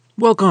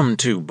Welcome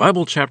to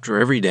Bible Chapter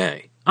Every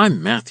Day.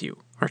 I'm Matthew.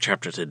 Our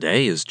chapter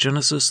today is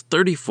Genesis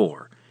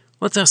 34.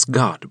 Let's ask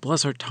God to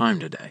bless our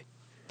time today.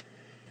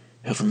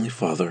 Heavenly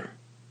Father,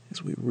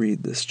 as we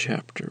read this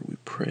chapter, we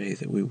pray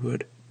that we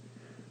would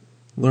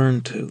learn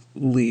to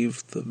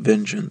leave the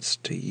vengeance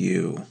to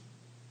you,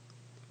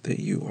 that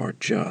you are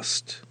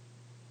just,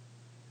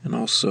 and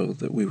also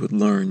that we would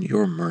learn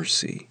your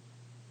mercy.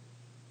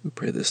 We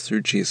pray this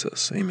through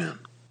Jesus. Amen.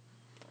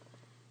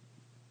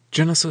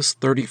 Genesis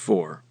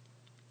 34.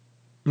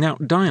 Now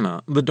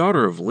Dinah, the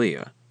daughter of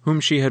Leah,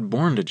 whom she had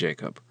borne to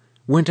Jacob,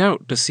 went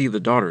out to see the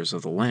daughters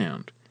of the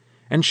land.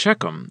 And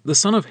Shechem, the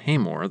son of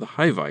Hamor the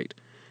Hivite,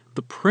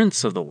 the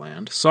prince of the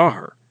land, saw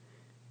her.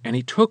 And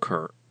he took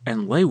her,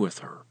 and lay with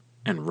her,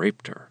 and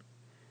raped her.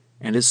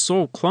 And his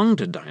soul clung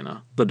to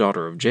Dinah, the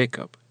daughter of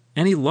Jacob,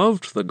 and he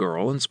loved the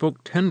girl, and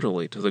spoke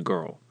tenderly to the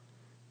girl.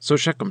 So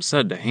Shechem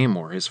said to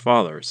Hamor his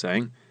father,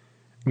 saying,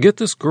 Get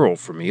this girl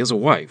for me as a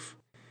wife.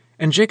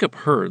 And Jacob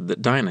heard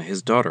that Dinah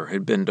his daughter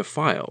had been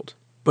defiled,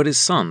 but his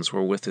sons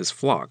were with his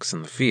flocks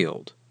in the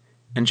field.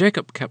 And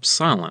Jacob kept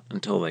silent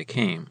until they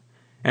came.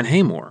 And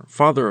Hamor,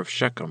 father of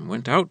Shechem,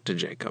 went out to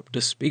Jacob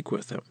to speak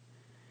with him.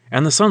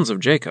 And the sons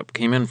of Jacob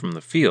came in from the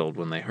field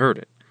when they heard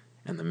it.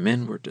 And the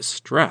men were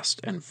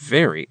distressed and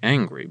very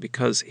angry,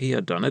 because he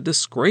had done a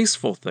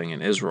disgraceful thing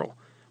in Israel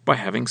by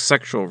having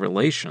sexual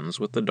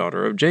relations with the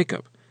daughter of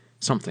Jacob,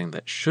 something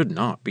that should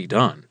not be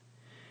done.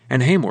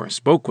 And Hamor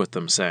spoke with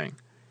them, saying,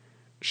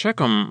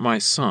 Shechem, my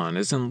son,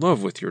 is in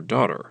love with your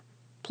daughter.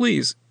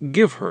 Please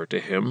give her to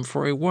him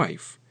for a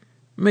wife.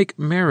 Make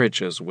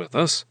marriages with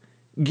us.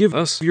 Give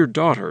us your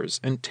daughters,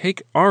 and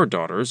take our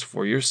daughters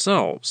for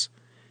yourselves.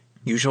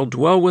 You shall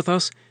dwell with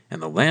us,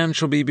 and the land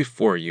shall be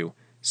before you.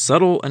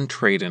 Settle and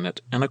trade in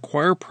it, and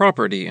acquire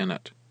property in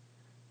it.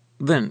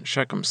 Then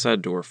Shechem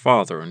said to her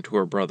father and to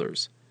her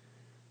brothers,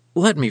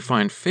 Let me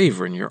find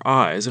favor in your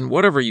eyes, and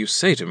whatever you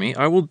say to me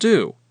I will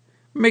do.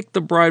 Make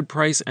the bride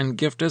price and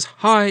gift as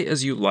high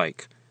as you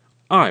like.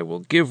 I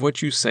will give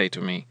what you say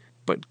to me,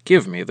 but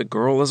give me the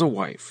girl as a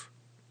wife.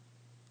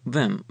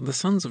 Then the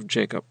sons of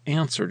Jacob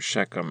answered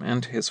Shechem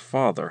and his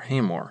father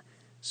Hamor,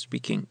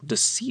 speaking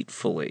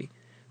deceitfully,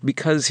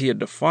 because he had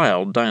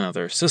defiled Dinah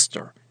their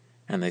sister.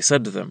 And they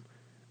said to them,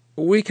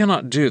 We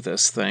cannot do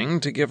this thing,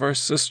 to give our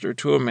sister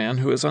to a man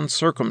who is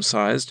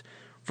uncircumcised,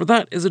 for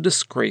that is a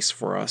disgrace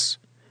for us.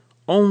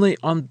 Only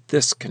on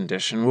this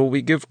condition will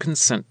we give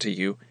consent to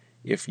you,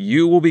 if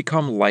you will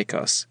become like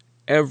us,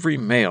 every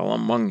male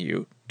among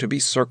you, to be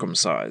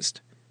circumcised.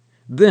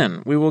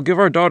 Then we will give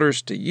our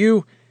daughters to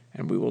you,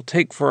 and we will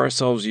take for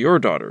ourselves your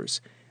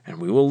daughters, and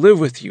we will live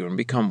with you and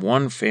become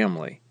one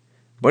family.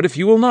 But if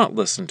you will not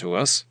listen to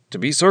us, to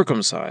be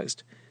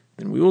circumcised,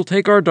 then we will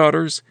take our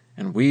daughters,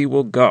 and we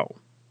will go.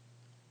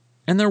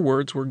 And their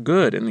words were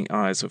good in the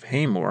eyes of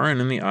Hamor and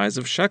in the eyes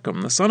of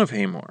Shechem the son of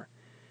Hamor.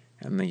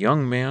 And the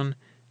young man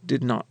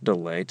did not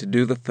delay to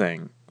do the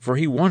thing, for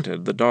he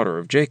wanted the daughter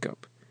of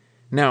Jacob.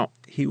 Now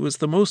he was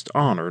the most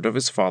honored of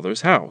his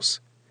father's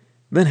house.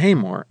 Then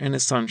Hamor and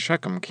his son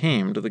Shechem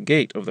came to the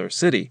gate of their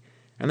city,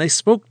 and they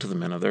spoke to the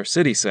men of their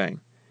city,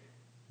 saying,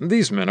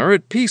 These men are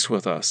at peace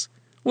with us.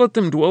 Let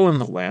them dwell in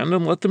the land,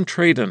 and let them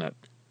trade in it.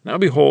 Now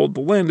behold,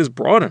 the land is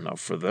broad enough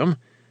for them.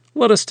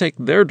 Let us take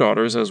their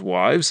daughters as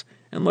wives,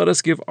 and let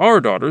us give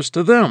our daughters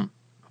to them.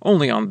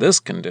 Only on this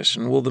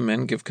condition will the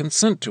men give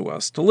consent to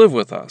us, to live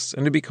with us,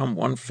 and to become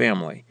one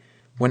family,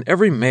 when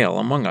every male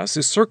among us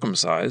is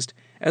circumcised,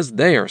 as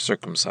they are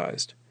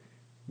circumcised.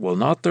 Will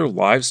not their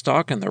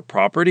livestock and their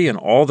property and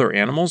all their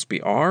animals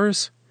be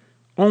ours?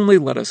 Only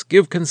let us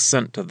give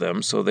consent to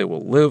them, so they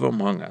will live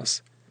among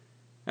us.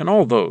 And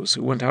all those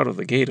who went out of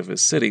the gate of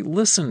his city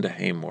listened to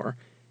Hamor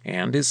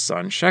and his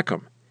son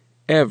Shechem.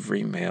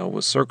 Every male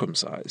was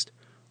circumcised,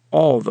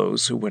 all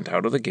those who went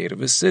out of the gate of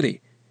his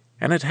city.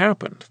 And it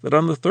happened that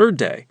on the third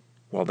day,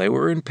 while they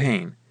were in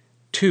pain,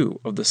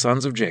 2 of the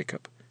sons of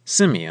Jacob,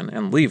 Simeon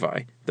and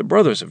Levi, the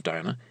brothers of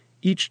Dinah,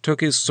 each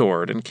took his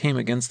sword and came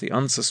against the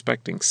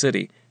unsuspecting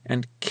city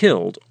and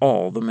killed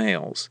all the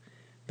males.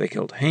 They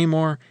killed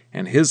Hamor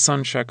and his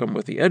son Shechem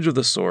with the edge of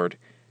the sword,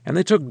 and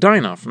they took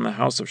Dinah from the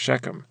house of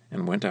Shechem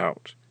and went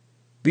out.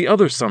 The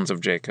other sons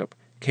of Jacob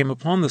came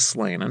upon the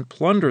slain and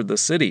plundered the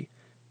city,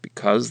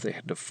 because they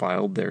had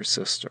defiled their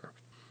sister.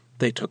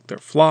 They took their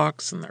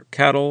flocks and their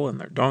cattle and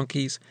their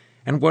donkeys,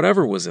 and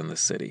whatever was in the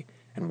city,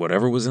 and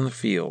whatever was in the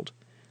field.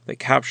 They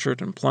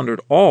captured and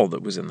plundered all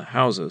that was in the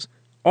houses,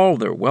 all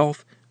their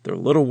wealth, their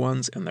little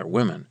ones, and their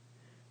women.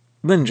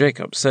 Then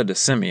Jacob said to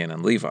Simeon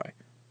and Levi,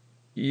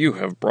 You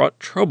have brought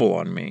trouble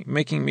on me,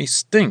 making me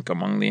stink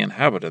among the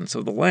inhabitants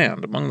of the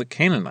land, among the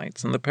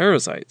Canaanites and the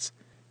Perizzites.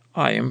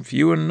 I am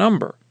few in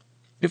number.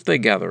 If they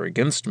gather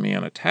against me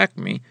and attack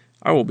me,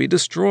 I will be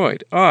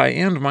destroyed, I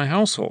and my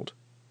household.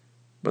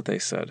 But they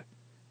said,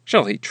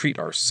 Shall he treat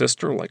our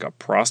sister like a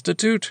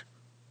prostitute?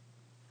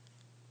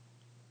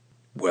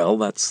 Well,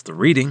 that's the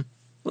reading.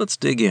 Let's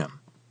dig in.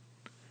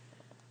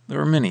 There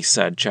are many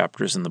sad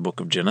chapters in the book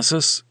of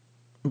Genesis,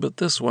 but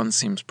this one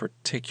seems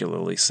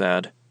particularly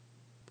sad.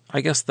 I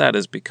guess that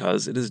is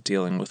because it is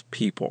dealing with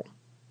people.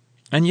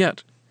 And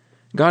yet,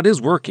 God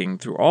is working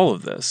through all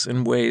of this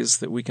in ways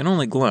that we can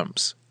only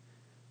glimpse.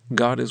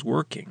 God is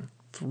working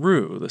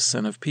through the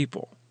sin of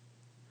people.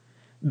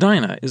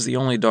 Dinah is the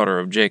only daughter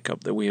of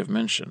Jacob that we have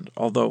mentioned,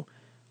 although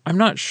I'm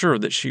not sure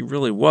that she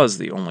really was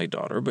the only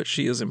daughter, but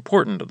she is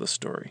important to the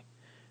story.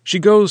 She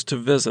goes to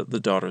visit the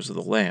daughters of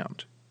the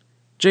land.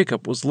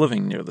 Jacob was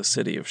living near the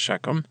city of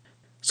Shechem,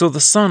 so the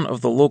son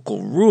of the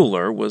local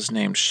ruler was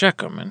named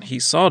Shechem, and he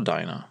saw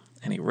Dinah,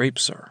 and he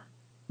rapes her.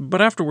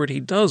 But afterward he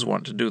does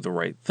want to do the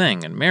right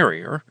thing and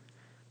marry her,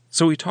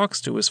 so he talks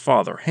to his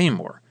father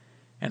Hamor,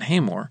 and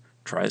Hamor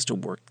tries to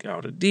work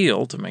out a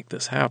deal to make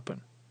this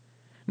happen.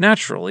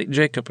 Naturally,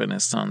 Jacob and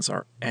his sons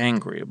are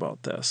angry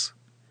about this,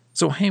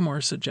 so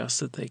Hamor suggests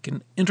that they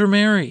can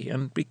intermarry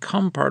and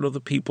become part of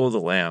the people of the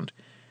land,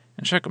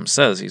 and Shechem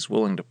says he's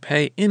willing to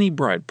pay any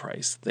bride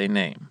price they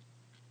name.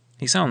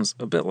 He sounds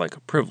a bit like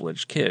a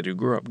privileged kid who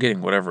grew up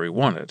getting whatever he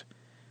wanted.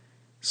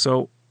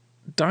 So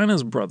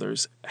Dinah's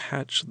brothers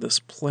hatch this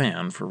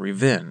plan for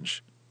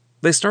revenge.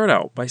 They start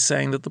out by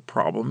saying that the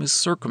problem is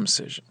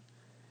circumcision.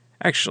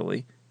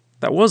 Actually,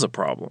 that was a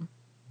problem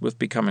with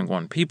becoming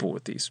one people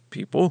with these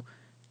people,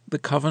 the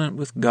covenant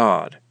with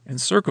God, and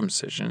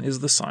circumcision is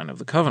the sign of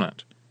the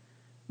covenant.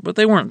 But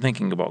they weren't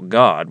thinking about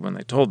God when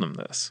they told them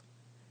this.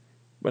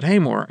 But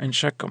Hamor and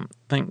Shechem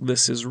think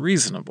this is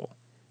reasonable,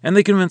 and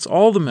they convince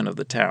all the men of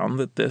the town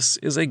that this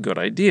is a good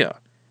idea,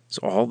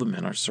 so all the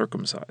men are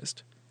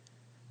circumcised.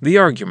 The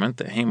argument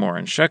that Hamor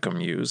and Shechem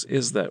use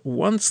is that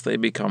once they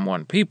become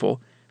one people,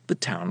 the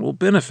town will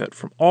benefit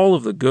from all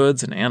of the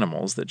goods and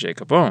animals that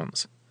Jacob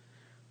owns.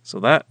 So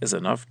that is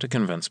enough to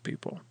convince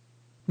people.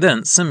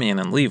 Then Simeon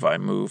and Levi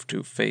move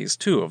to phase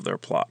 2 of their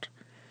plot.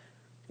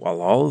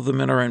 While all of the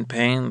men are in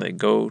pain, they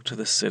go to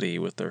the city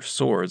with their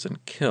swords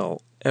and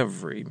kill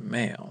every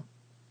male.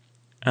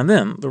 And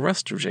then the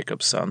rest of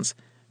Jacob's sons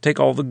take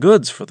all the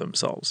goods for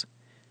themselves,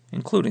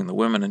 including the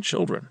women and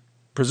children,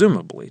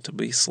 presumably to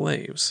be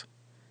slaves.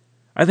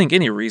 I think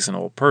any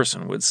reasonable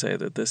person would say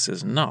that this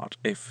is not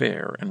a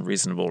fair and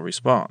reasonable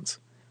response.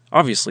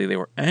 Obviously, they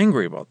were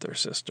angry about their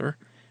sister,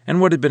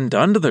 and what had been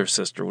done to their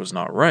sister was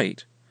not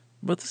right,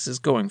 but this is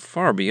going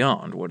far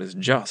beyond what is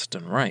just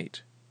and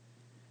right.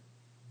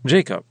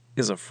 Jacob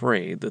is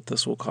afraid that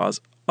this will cause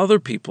other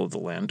people of the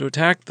land to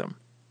attack them,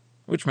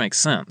 which makes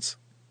sense.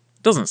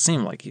 It doesn't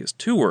seem like he is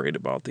too worried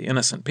about the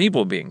innocent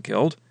people being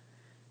killed,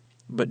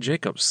 but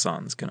Jacob's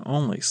sons can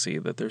only see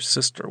that their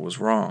sister was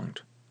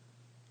wronged.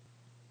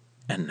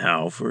 And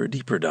now for a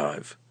deeper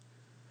dive.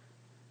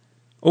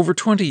 Over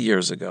 20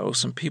 years ago,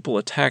 some people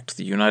attacked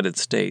the United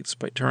States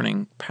by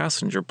turning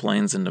passenger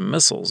planes into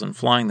missiles and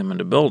flying them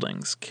into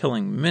buildings,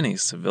 killing many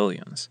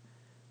civilians.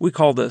 We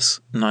call this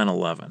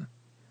 9/11.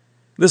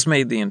 This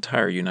made the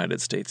entire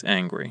United States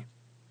angry.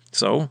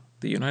 So,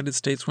 the United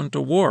States went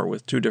to war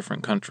with 2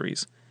 different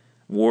countries,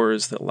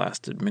 wars that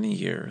lasted many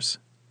years.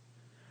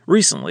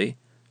 Recently,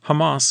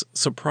 Hamas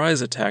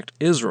surprise attacked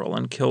Israel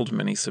and killed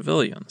many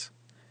civilians.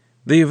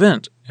 The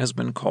event has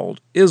been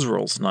called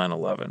Israel's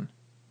 9/11.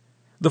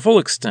 The full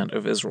extent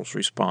of Israel's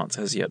response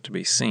has yet to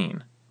be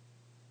seen.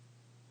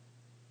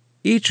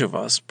 Each of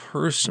us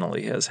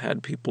personally has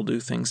had people do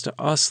things to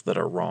us that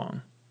are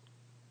wrong.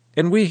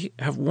 And we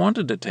have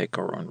wanted to take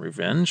our own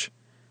revenge,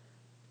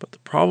 but the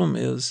problem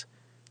is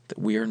that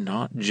we are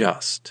not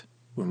just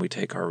when we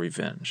take our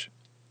revenge.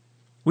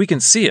 We can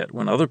see it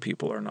when other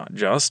people are not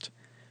just,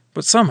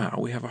 but somehow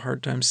we have a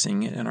hard time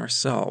seeing it in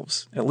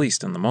ourselves, at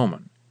least in the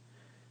moment.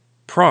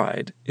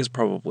 Pride is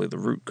probably the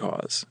root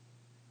cause.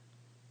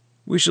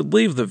 We should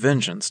leave the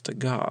vengeance to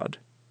God,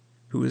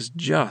 who is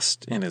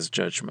just in his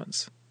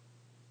judgments.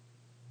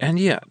 And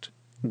yet,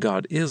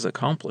 God is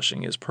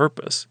accomplishing his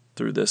purpose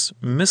through this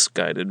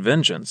misguided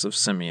vengeance of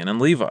Simeon and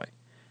Levi.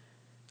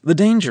 The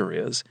danger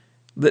is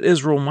that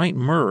Israel might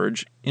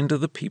merge into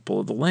the people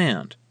of the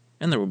land,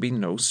 and there will be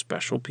no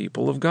special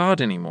people of God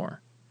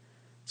anymore.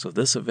 So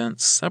this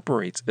event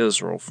separates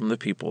Israel from the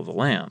people of the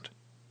land.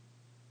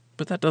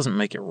 But that doesn't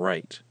make it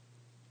right.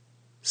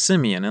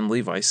 Simeon and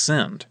Levi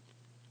sinned.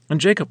 And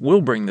Jacob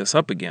will bring this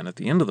up again at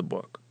the end of the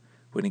book,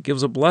 when he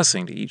gives a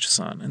blessing to each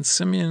son, and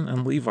Simeon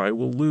and Levi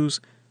will lose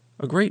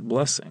a great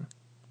blessing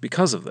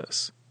because of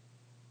this.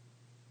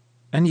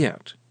 And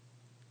yet,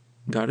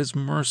 God is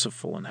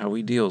merciful in how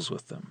he deals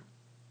with them.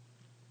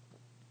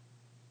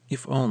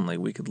 If only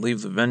we could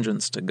leave the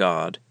vengeance to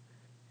God,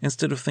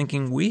 instead of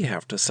thinking we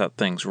have to set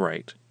things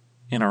right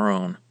in our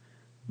own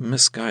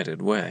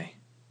misguided way.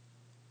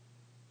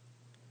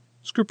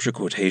 Scripture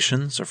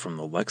quotations are from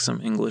the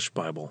Lexham English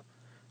Bible.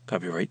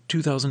 Copyright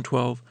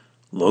 2012,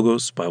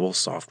 Logos Bible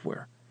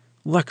Software.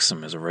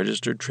 Lexham is a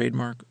registered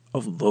trademark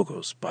of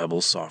Logos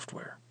Bible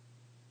Software.